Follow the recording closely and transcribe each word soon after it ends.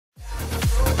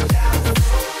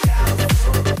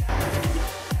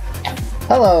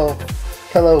Hello,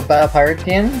 fellow Battle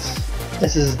Pirateans.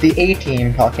 This is the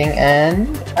A-Team talking,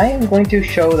 and I am going to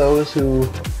show those who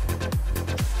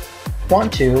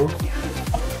want to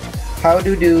how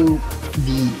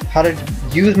to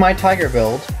use my tiger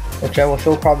build, which I will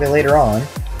show probably later on.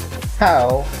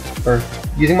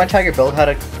 Using my tiger build, how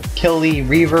to kill the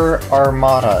Reaver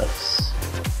Armadas,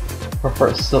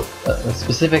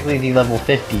 specifically the level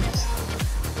 50s.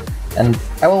 And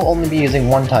I will only be using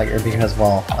one tiger because,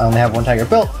 well, I only have one tiger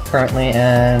built currently,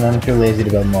 and I'm too lazy to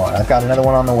build more. I've got another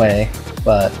one on the way,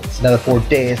 but it's another 4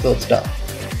 days till it's done.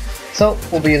 So,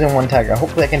 we'll be using one tiger.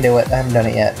 Hopefully I can do it. I haven't done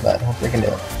it yet, but hopefully I can do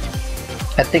it.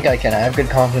 I think I can. I have good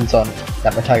confidence on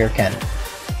that my tiger can.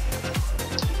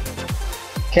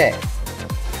 Okay.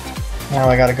 Now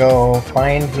I gotta go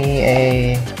find me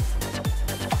a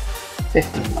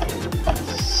 50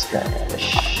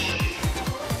 skirmish.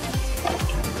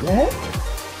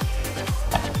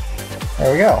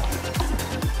 There we go.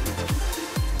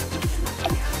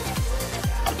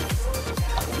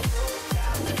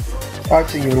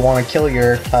 Obviously, you would want to kill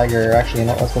your tiger. Actually, you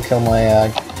know, let's go kill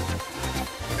my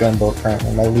gunboat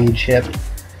currently, my lead ship.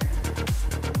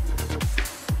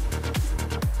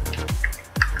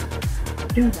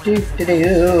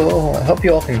 I hope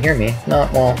you all can hear me.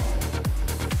 Not well,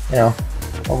 you know,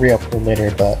 I'll re-upload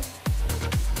later, but.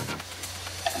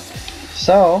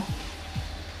 So,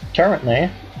 currently,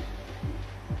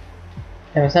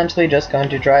 I'm essentially just going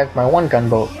to drive my one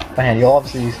gunboat by hand. You'll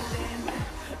obviously,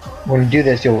 when you do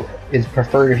this, it's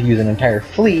preferred if you use an entire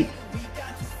fleet,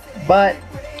 but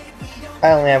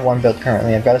I only have one built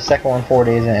currently. I've got a second one 4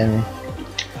 days in.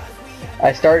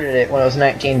 I started it when it was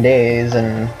 19 days,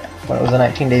 and when it was a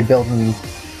 19-day build, and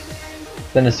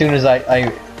then as soon as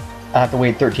I have to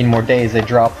wait 13 more days, they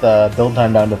drop the build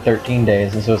time down to 13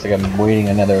 days, and so it's like I'm waiting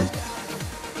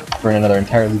for another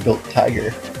entirely built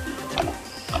tiger.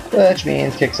 Which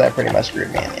means Kickside pretty much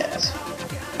screwed me in the ass.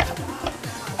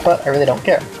 But I really don't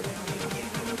care.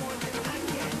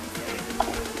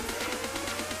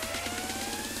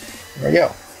 There we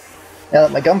go. Now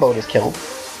that my gunboat is killed,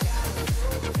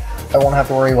 I won't have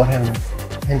to worry about him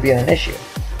being an issue.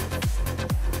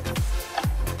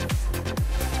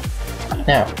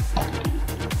 Now,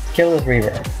 let's kill this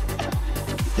Reaver.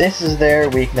 This is their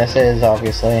weaknesses,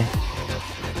 obviously.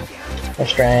 Their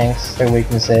strengths, their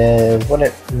weaknesses, what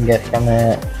it can get from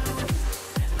it,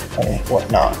 and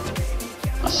whatnot.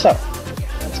 So,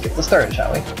 let's get this started,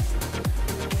 shall we?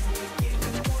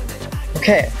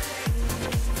 Okay.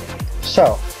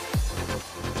 So.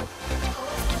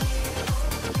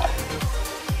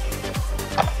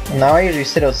 Now I usually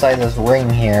sit outside this ring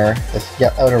here, this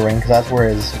outer ring, because that's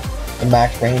where the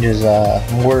max range's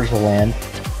mortars will land.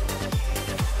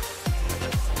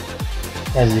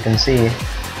 As you can see.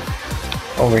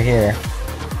 Over here.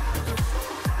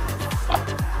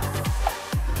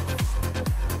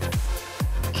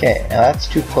 Okay, now that's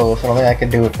too close. I don't think I can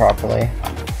do it properly.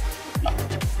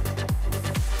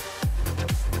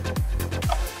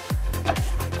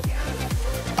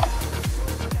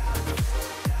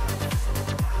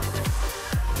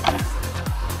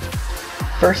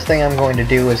 First thing I'm going to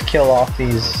do is kill off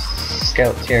these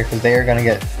scouts here, because they are going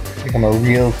to become a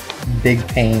real big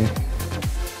pain.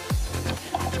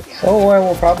 So I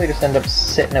will probably just end up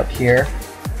sitting up here.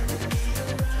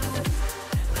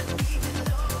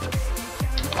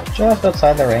 Just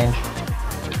outside the range.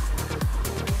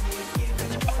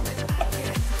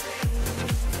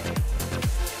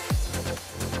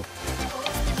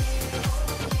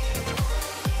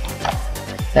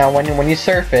 Now when you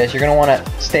surface, you're going to want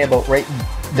to stay about right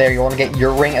there. You want to get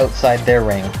your ring outside their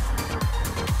ring.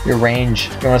 Your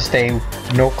range, you want to stay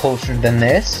no closer than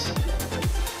this.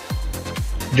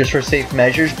 Just for safe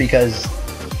measures, because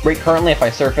right currently if I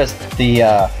surface the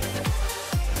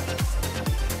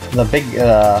big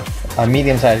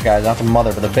medium-sized guys, not the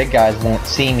mother, but the big guys won't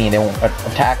see me, they won't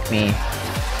attack me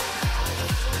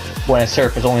when I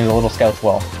surface. Only the little scouts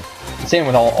will. Same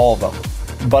with all of them.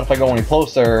 But if I go any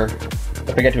closer,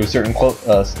 if I get to a certain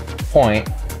point,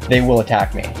 they will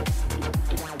attack me.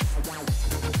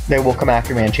 They will come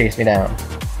after me and chase me down.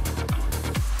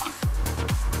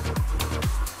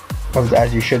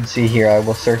 As you should see here, I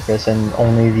will surface and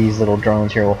only these little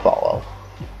drones here will follow.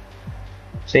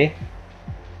 See?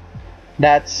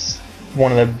 That's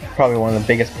probably one of the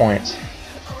biggest points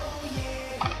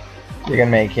you're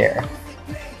gonna make here.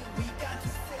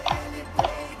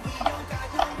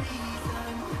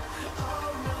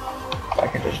 If I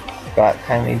can just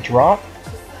kindly drop.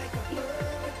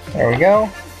 There we go.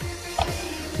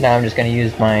 Now I'm just gonna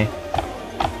use my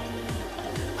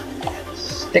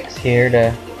sticks here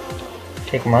to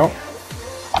take them out.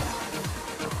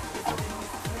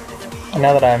 And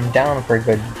now that I'm down for a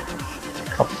good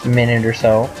minute or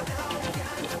so,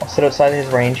 I'll sit outside his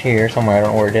range here somewhere. I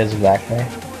don't know where it is exactly.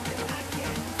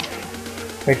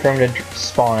 Wait for him to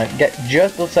spawn it. Get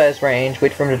just outside his range,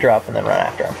 wait for him to drop, and then run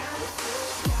after him.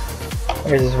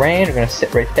 There's his range. I'm going to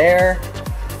sit right there.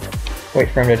 Wait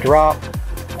for him to drop.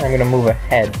 And I'm going to move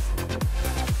ahead.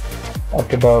 Up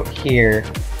to about here.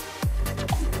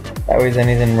 That way then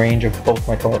he's in range of both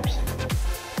my torps.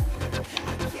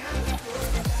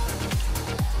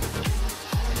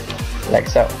 Like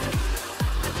so.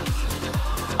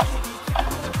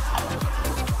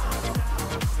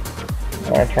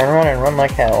 I'm gonna turn around and run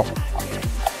like hell.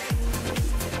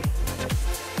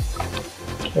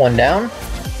 One down.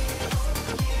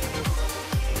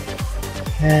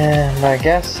 And I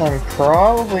guess I'm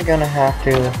probably gonna have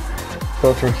to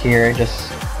go through here.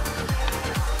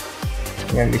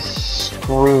 I'm gonna be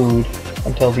screwed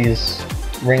until these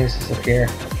rings disappear.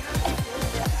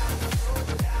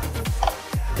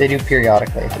 They do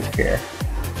periodically disappear.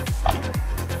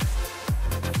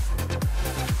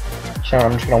 So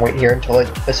I'm just gonna wait here until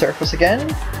they surface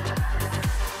again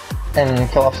and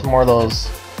kill off some more of those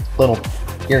little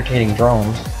irritating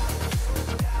drones.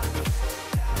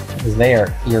 Because they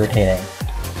are irritating.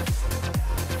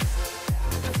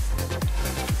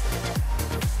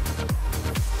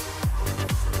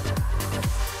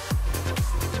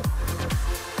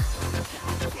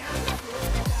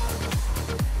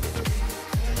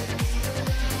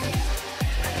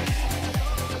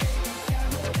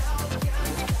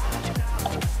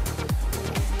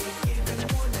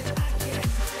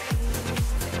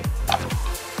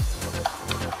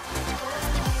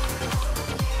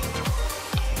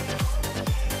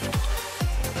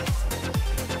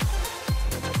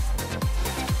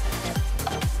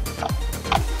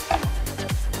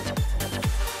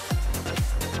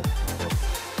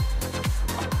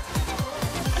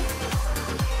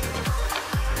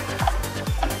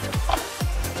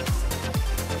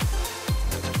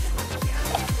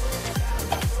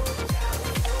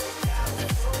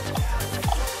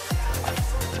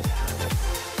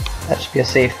 That should be a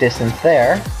safe distance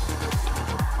there.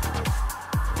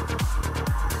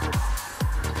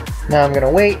 Now I'm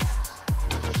gonna wait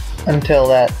until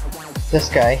this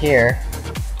guy here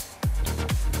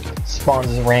spawns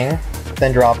his ring,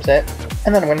 then drops it,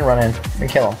 and then I'm gonna run in and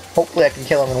kill him. Hopefully I can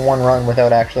kill him in one run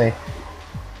without actually,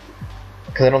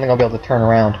 because I don't think I'll be able to turn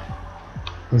around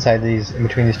inside in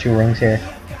between these two rings here.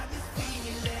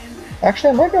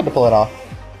 Actually, I might be able to pull it off.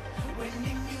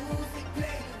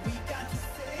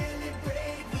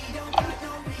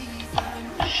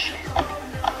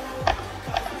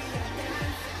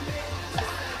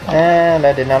 And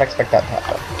I did not expect that to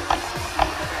happen.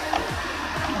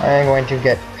 I'm going to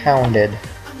get pounded.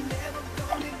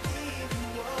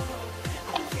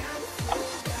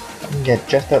 Get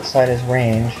just outside his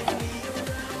range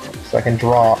so I can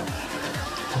drop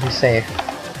and be safe.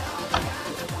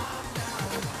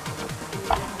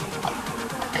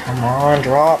 Come on,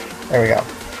 drop. There we go.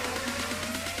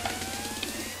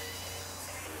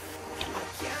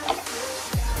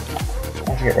 I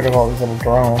have to get rid of all these little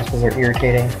drones because they're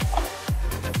irritating.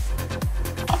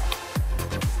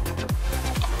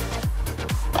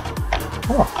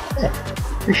 Oh, yeah.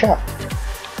 Free shot.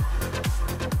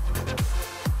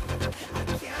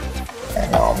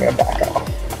 And now I'm gonna back off.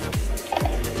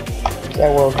 Because I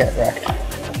will get wrecked.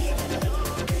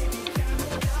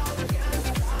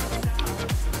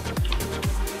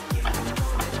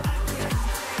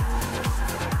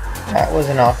 That was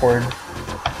an awkward.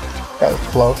 That was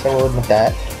close, I will admit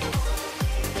that.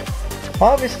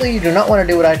 Obviously, you do not want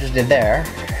to do what I just did there.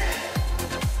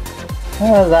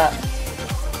 That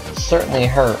certainly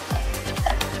hurt.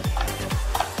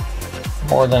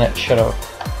 More than it should have.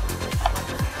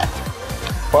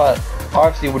 But,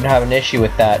 obviously you wouldn't have an issue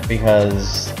with that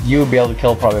because you would be able to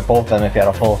kill probably both of them if you had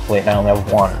a full fleet and I only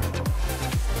have one.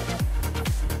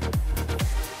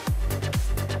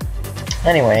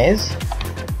 Anyways.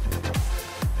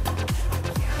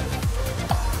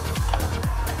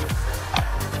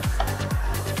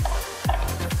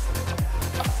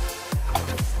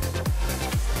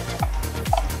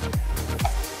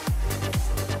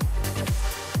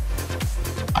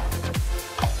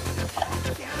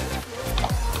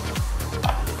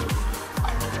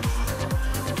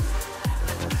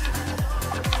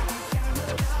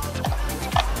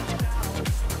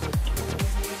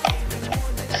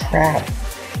 Crap.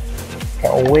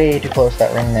 Got way too close to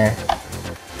that ring there.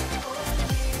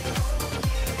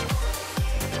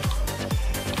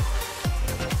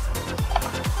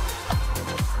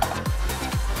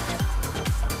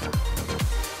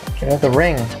 Get out the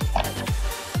ring.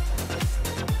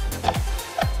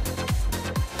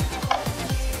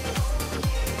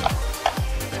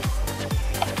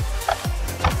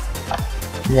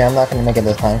 Yeah, I'm not gonna make it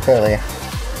this time, clearly.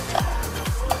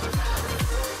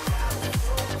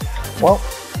 Well,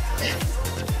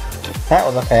 that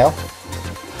was a fail.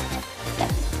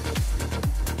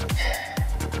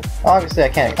 Obviously,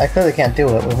 I clearly can't do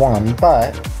it with one,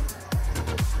 but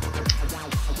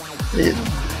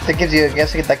that gives you, I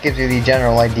guess that gives you the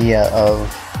general idea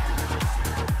of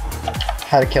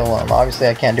how to kill them. Obviously,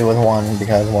 I can't do it with one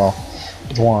because, well,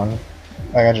 it's one.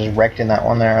 I got just wrecked in that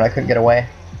one there, and I couldn't get away.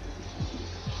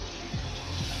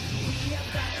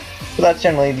 So that's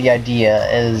generally the idea,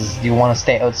 is you want to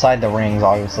stay outside the rings,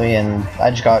 obviously, and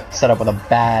I just got set up with a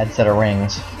bad set of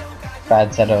rings.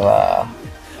 Bad set of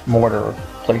mortar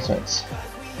placements.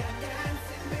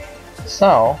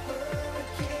 So,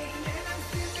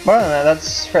 but other than that,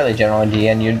 that's fairly general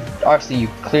idea, and you obviously you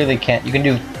clearly can't, you can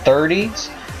do 30s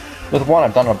with one.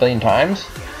 I've done it a billion times,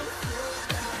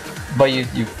 but you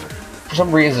for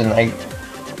some reason,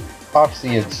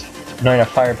 obviously it's not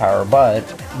enough firepower, but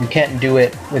you can't do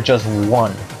it with just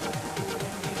one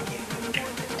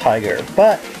tiger.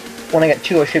 But when I get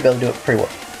two, I should be able to do it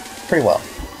pretty well.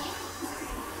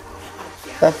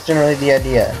 That's generally the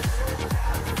idea.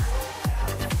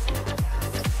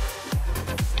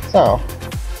 So,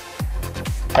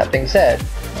 that being said,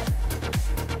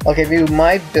 I'll give you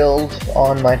my build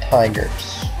on my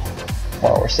tigers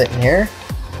while we're sitting here,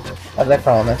 as I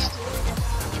promised.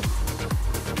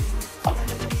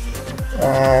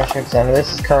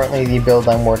 This is currently the build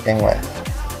I'm working with.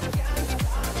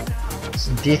 It's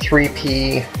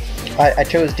D3P. I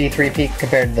chose D3P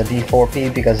compared to the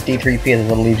D4P because D3P is a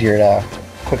little easier to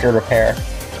quicker repair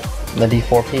than the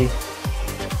D4P.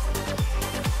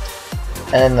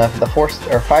 And then the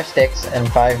 5 sticks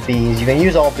and 5 bees. You can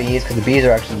use all bees because the bees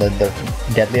are actually the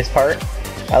deadliest part.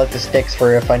 I like the sticks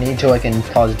for if I need to, I can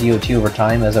cause DO2 over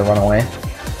time as I run away.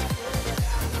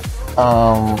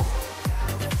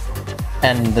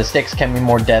 And the sticks can be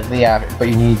more deadly, but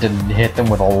you need to hit them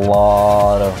with a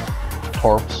lot of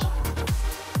torps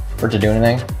for it to do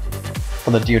anything, for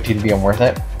the DO2 to be unworth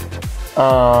it.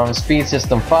 Speed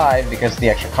system 5 because of the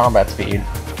extra combat speed.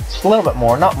 It's a little bit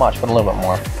more, not much, but a little bit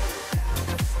more.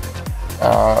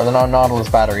 The Nautilus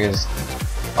battery is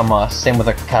a must. Same with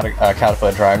the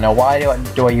Catapult drive. Now, why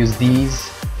do I use these?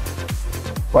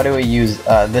 Why do I use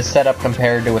this setup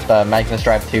compared to with the Magnus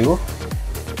Drive 2?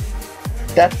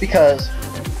 That's because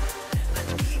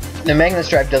the Magnus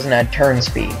Drive doesn't add turn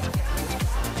speed,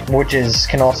 which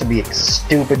can also be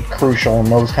stupid crucial in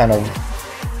those kind of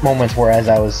moments, whereas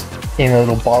I was in a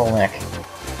little bottleneck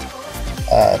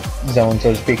zone,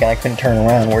 so to speak, and I couldn't turn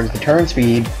around, whereas the turn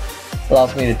speed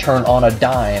allows me to turn on a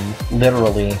dime,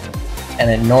 literally, and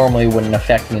it normally wouldn't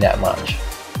affect me that much.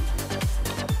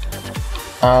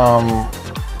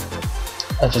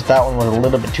 That's just, that one was a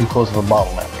little bit too close of a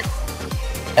bottleneck.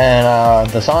 And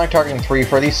the sonic targeting 3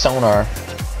 for the sonar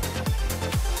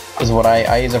is what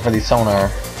I use it for the sonar.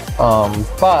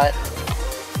 But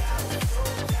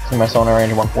see my sonar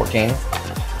range 114.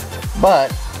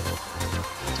 But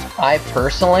I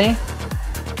personally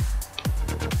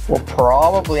will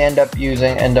probably end up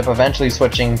eventually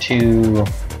switching the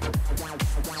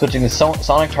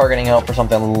sonic targeting out for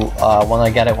something when I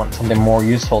get it, something more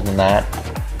useful than that.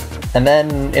 And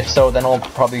then, if so, then I'll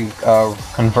probably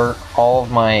convert all of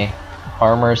my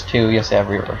armors to, yes, I have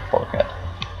Reaver, forehead.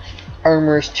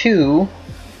 Armors to,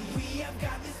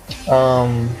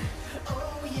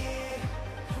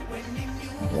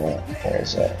 where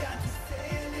is it?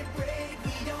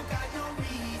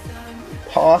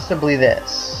 Possibly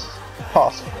this.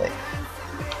 Possibly.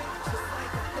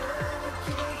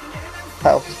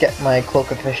 I'll get my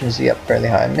cloak efficiency up fairly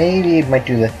high. Maybe it might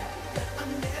do the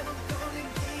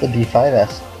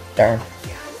D5S. Darn.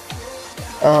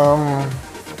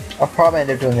 I'll probably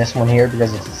end up doing this one here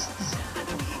because it's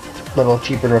a little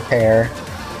cheaper to repair.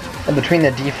 And between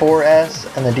the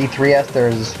D4S and the D3S,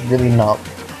 there's really not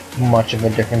much of a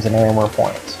difference in armor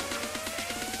points.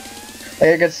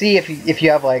 Like I can see if you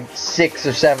have like 6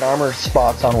 or 7 armor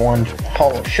spots on one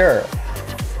hull, sure,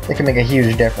 it can make a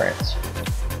huge difference.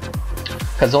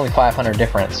 Because it's only 500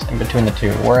 difference in between the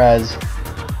two, whereas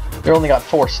you only got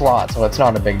 4 slots, so it's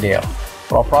not a big deal.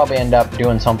 But I'll probably end up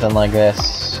doing something like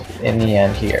this in the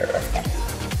end here.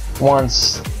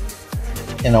 Once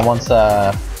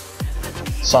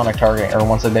sonic targeting, or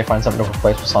once they find something to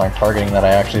replace with sonic targeting that I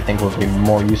actually think will be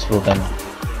more useful than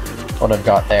what I've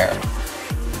got there.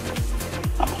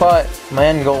 But my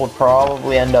end goal would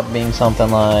probably end up being something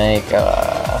like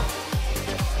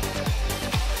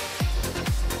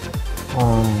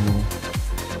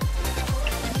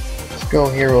let's go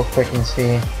here real quick and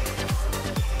see.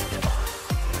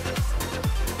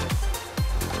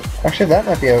 Actually, that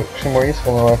might be actually more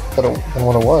useful than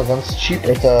what it was. It's cheap.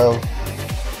 It's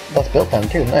less build time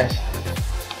too. Nice.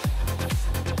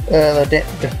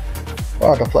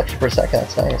 Wow, deflection per second.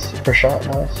 That's nice. Per shot,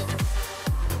 nice.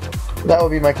 That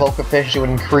would be my cloak efficiency. Would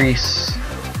increase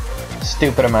a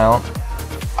stupid amount.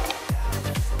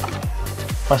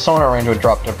 My sonar range would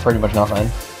drop to pretty much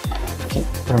nothing.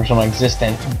 Pretty much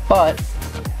non-existent. But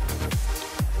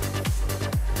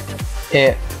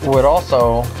it would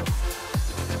also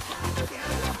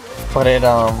put it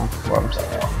what I'm saying.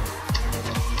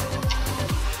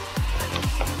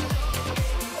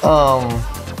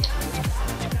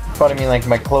 But I mean, like,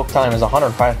 my cloak time is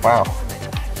 105. Wow.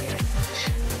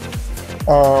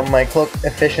 My cloak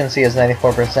efficiency is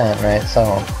 94%, right? So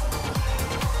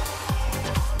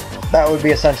that would be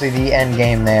essentially the end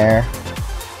game there.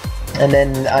 And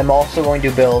then I'm also going to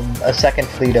build a second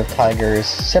fleet of tigers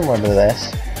similar to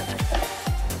this,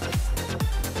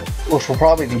 which will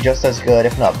probably be just as good,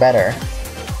 if not better.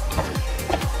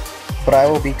 But I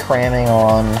will be cramming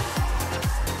on, if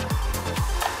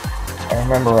I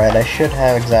remember right, I should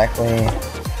have exactly...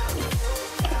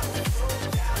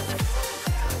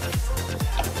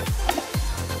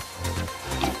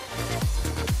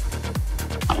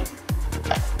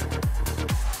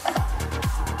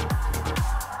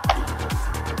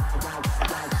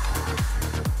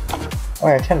 Oh,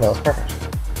 I have 10 bills, perfect.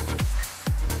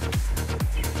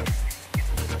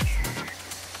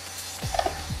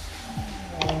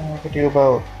 I could do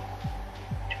about...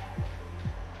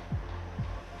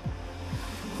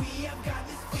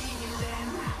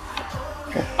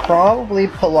 Could probably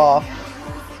pull off...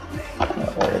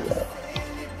 Where is it?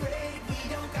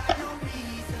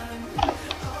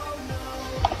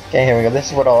 Okay, here we go. This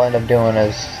is what I'll end up doing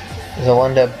is I'll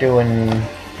end up doing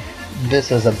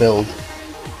this as a build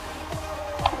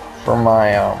for my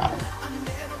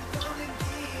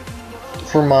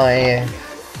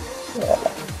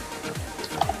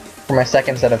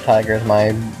second set of tigers,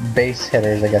 my base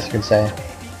hitters, I guess you could say.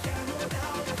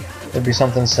 It would be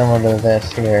something similar to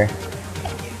this here.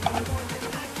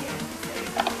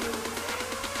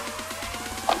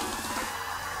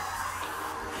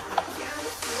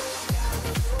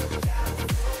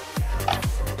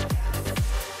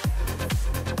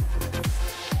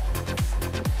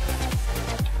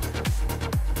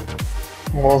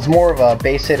 Well, it's more of a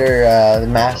base hitter,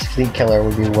 mass fleet killer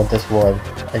would be what this would,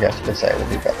 I guess you could say, would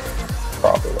be better.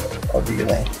 Probably what I'll be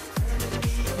using.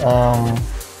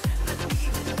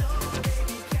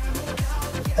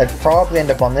 I'd probably end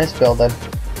up on this build.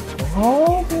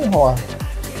 Hold on.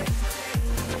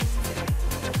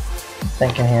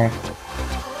 Thinking here.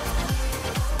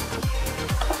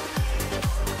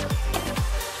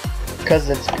 Because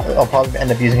I'll probably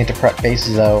end up using it to prep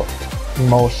bases out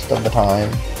most of the time.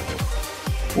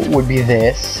 Would be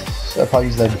this. So I'll probably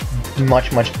use the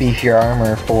much beefier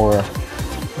armor for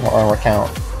more armor count.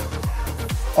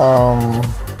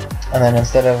 And then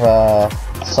instead of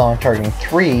song targeting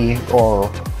 3 or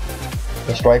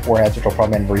the strike warheads, which I'll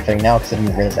probably end up refitting now because I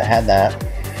didn't realize I had that,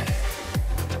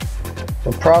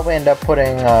 we'll probably end up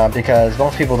putting because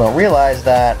most people don't realize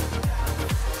that.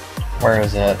 Where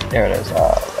is it? There it is.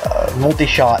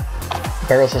 Multi-shot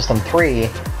barrel system 3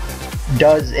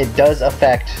 does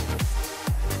affect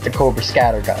the Cobra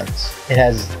scatter guns. It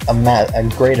has a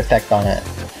great effect on it,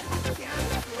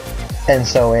 and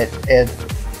so it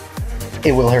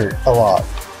will hurt a lot.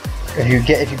 If you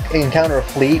encounter a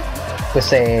fleet with,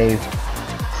 say,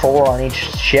 4 on each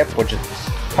ship, which is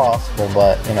possible,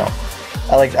 but you know,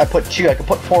 I put 2. I could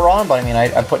put 4 on, but I mean,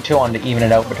 I put 2 on to even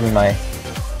it out between my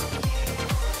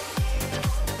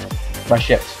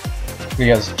ships,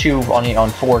 because 2 on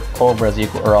 4 Cobras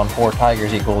or on 4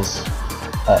 Tigers equals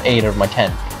 8 of my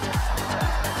 10.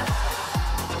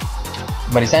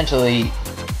 But essentially,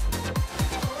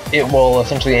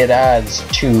 it adds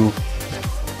 2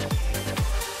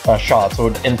 shots.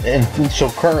 So so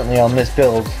currently on this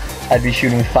build, I'd be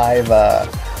shooting 5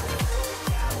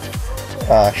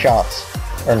 shots.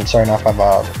 Or sorry, not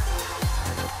 5.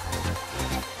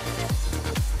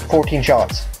 14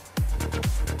 shots.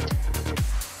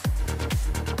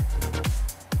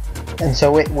 And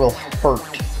so it will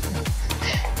hurt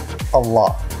a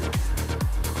lot.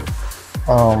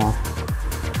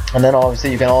 And then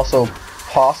obviously you can also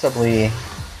possibly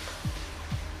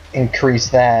increase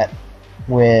that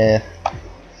with...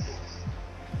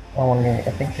 I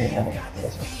think they know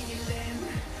this one.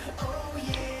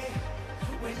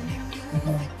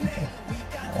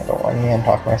 I don't want to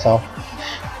talk to myself.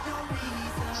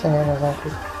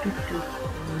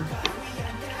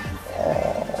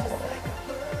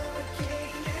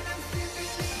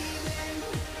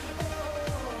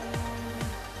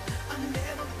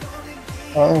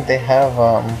 I don't think they have,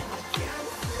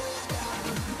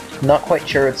 not quite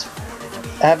sure I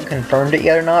haven't confirmed it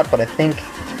yet or not, but I think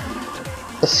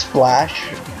the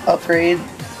splash upgrade,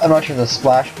 I'm not sure the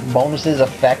splash bonuses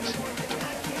affect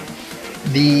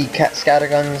the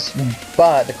scatterguns,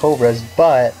 but the Cobras,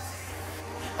 but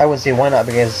I would say why not,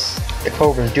 because the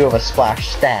Cobras do have a splash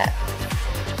stat.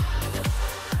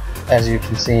 As you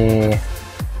can see,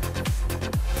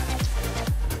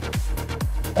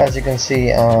 as you can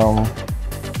see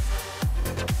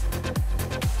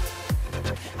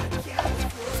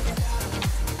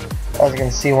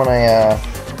when I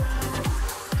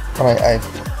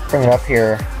bring it up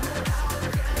here,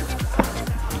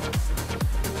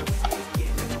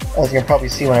 as you can probably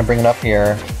see when I bring it up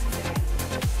here,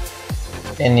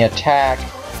 in the attack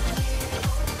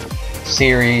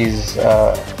series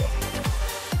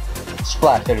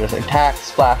splash, they're just attack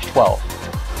splash 12.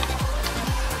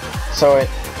 So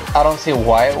I don't see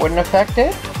why it wouldn't affect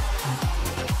it,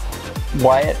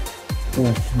 why it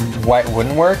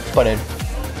wouldn't work, but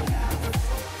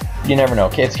you never know.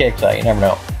 It's KXI, you never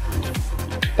know.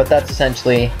 But that's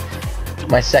essentially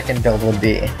my second build would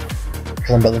be,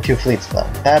 because I'm building 2 fleets of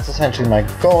them. That's essentially my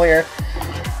goal here.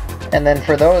 And then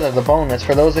for those as a bonus,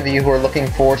 for those of you who are looking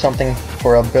for something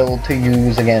for a build to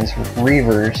use against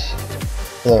Reavers,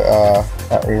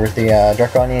 not Reavers, the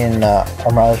Draconian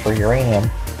Armadas for Uranium.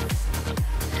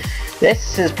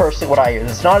 This is personally what I use.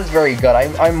 It's not as very good.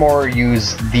 I more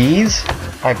use these,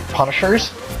 my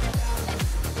Punishers.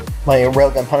 My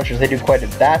Railgun Punishers, they do quite a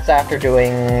bit. That's after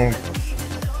doing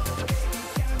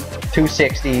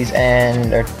 260s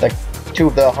and like 2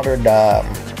 of the 100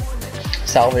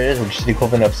 salvages, which is the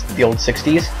equivalent of the old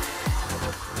 60s,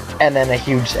 and then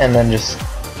and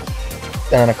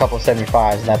then a couple of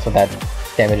 75s, and that's what that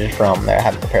damage is from. There, I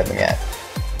haven't prepared them yet.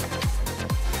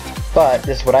 But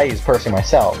this is what I use personally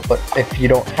myself. But if you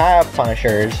don't have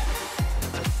Punishers,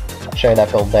 I'll show you that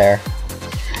build there.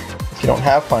 If you don't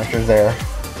have Punishers there,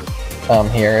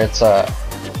 here it's I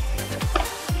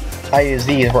use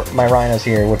these, my Rhinos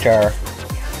here, which are,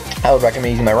 I would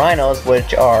recommend using my Rhinos,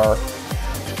 which are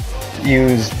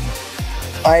you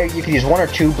could use 1 or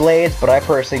 2 blades, but I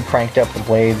personally cranked up the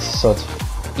blades so it's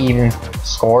even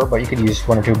score, but you could use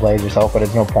 1 or 2 blades yourself, but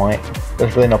there's no point.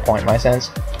 There's really no point in my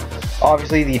sense.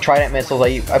 Obviously the Trident missiles,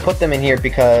 I put them in here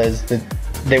because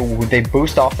they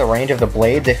boost off the range of the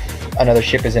blades if another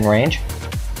ship is in range.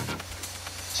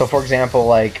 So for example,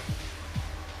 like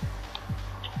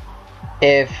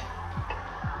if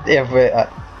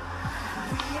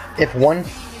one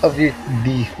of if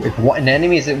an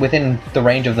enemy is within the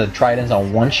range of the Tridents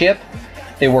on one ship,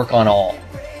 they work on all.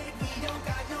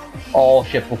 All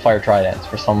ships will fire Tridents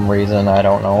for some reason, I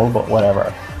don't know, but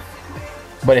whatever.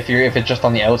 But if it's just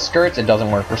on the outskirts, it doesn't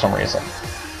work for some reason.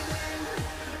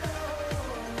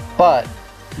 But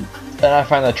then I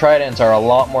find the Tridents are a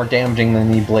lot more damaging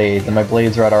than the blades, and my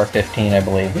blades are at R15, I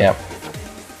believe. Yep.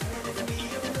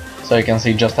 So you can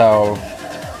see just how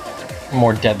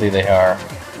more deadly they are.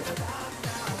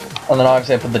 And then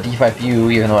obviously I put the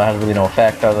D5U, even though it has really no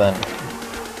effect other than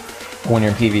when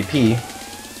you're in PvP.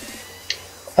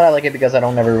 But I like it because I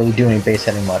don't ever really do any base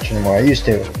hitting much anymore. I used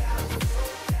to.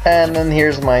 And then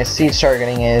here's my siege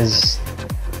targeting is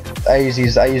I use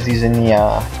these in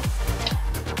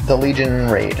the Legion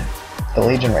raid. The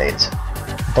Legion raids.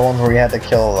 The ones where you had to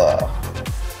kill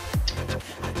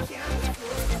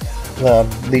the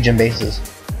Legion bases.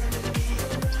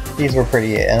 These were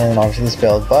pretty, and then obviously this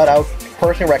build, but I would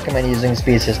personally recommend using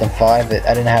Speed System 5. I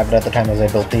didn't have it at the time as I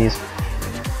built these.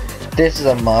 This is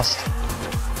a must.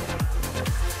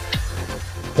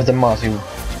 It's a must.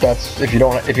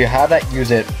 If you have that,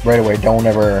 use it right away. Don't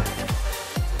ever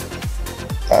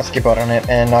skip out on it.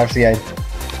 And obviously I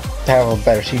have a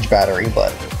better siege battery,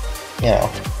 but you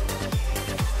know,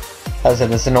 as I said,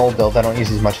 this is an old build. I don't use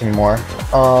these much anymore.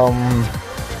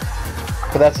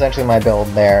 But that's essentially my build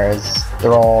there.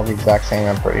 They're all the exact same,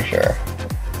 I'm pretty sure.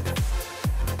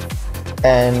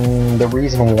 And the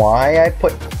reason why I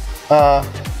put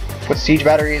siege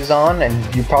batteries on,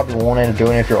 and you probably won't end up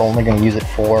doing it if you're only going to use it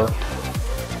for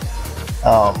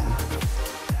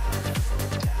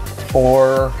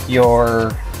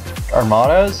your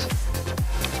Armadas.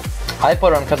 I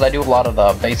put them because I do a lot of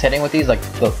the base hitting with these, like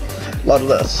a lot of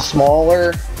the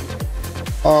smaller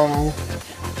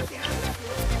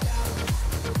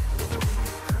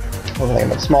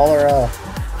smaller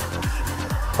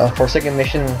Forsaken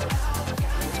mission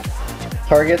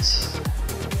targets,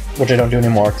 which I don't do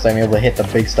anymore because I'm able to hit the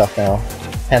big stuff now.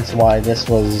 Hence why this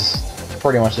was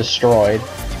pretty much destroyed,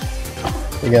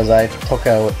 because I took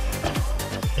out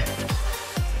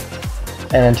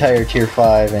an entire tier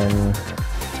 5 in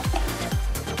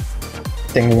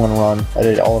thing in one run. I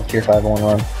did all of Tier 5 in one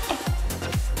run.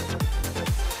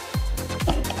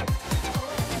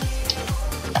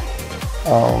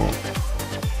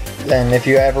 And if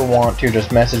you ever want to,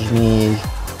 just message me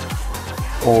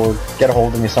or get a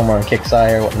hold of me somewhere on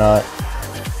Kickstarter or whatnot,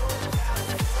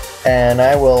 and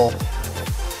I'll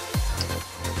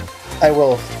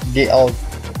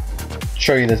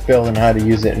show you this build and how to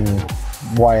use it and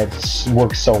why it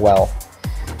works so well.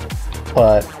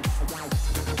 But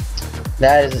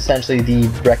that is essentially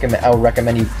I would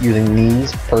recommend you using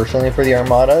these personally for the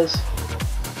Armadas,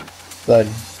 the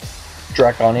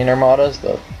Draconian Armadas,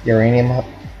 the uranium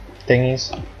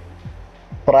thingies.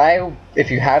 But if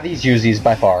you have these, use these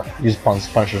by far. Use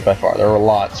Punishers by far. They're a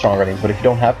lot stronger than these. But if you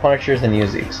don't have Punishers, then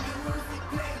use these.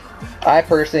 I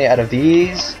personally, out of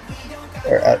these,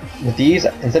 with these,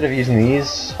 instead of using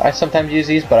these, I sometimes use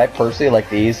these, but I personally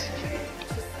like these,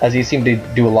 as these seem to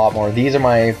do a lot more. These are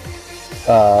my,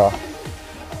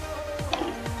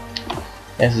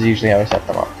 this is usually how I set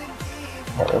them up.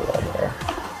 What is that there?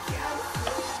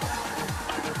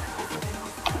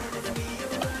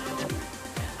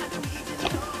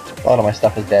 A lot of my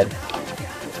stuff is dead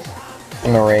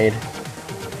in the raid.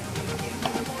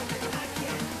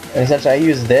 And essentially I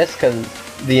use this because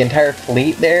the entire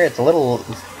fleet there, it's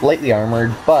lightly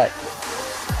armored, but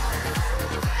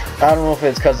I don't know if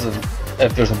it's because of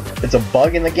it's a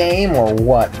bug in the game or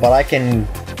what, but I can,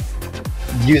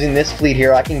 using this fleet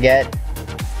here, I can get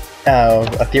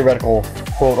a theoretical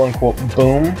quote-unquote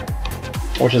boom,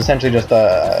 which is essentially just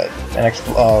an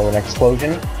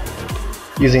explosion,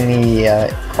 using the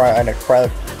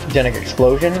cryogenic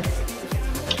explosion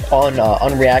on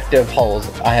unreactive hulls.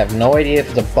 I have no idea if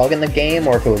it's a bug in the game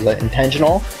or if it was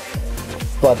intentional,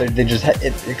 but it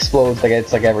explodes like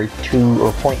it's like every 2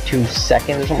 or 0.2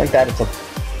 seconds or something like that. It's a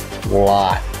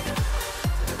lot.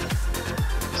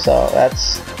 So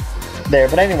that's there.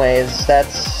 But anyways,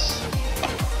 that's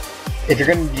if you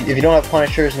don't have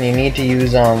Punishers and you need to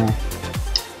use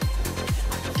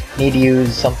need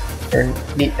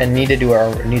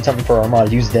something for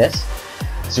Armada, use this.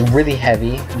 It's really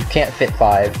heavy. You can't fit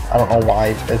 5. I don't know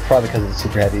why. It's probably because it's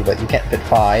super heavy, but you can't fit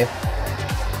 5.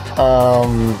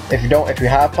 If you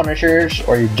have Punishers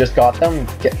or you've just got them,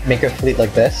 make a fleet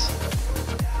like this.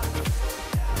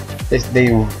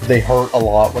 They hurt a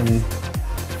lot when you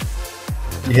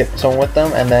hit someone with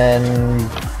them. And then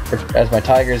as my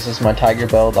Tigers, this is my Tiger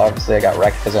build. Obviously, I got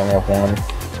wrecked because I only have one,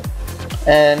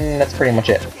 and that's pretty much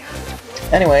it.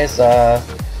 Anyways,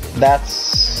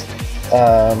 that's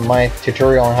my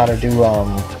tutorial on how to do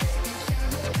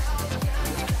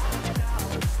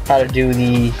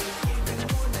the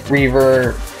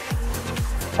Reaver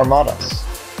Armadas,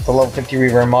 the level 50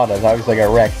 Reaver Armadas. Obviously, I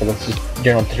got wrecked, but that's just a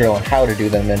general tutorial on how to do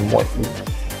them and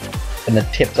the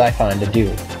tips I found to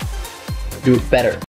do it better.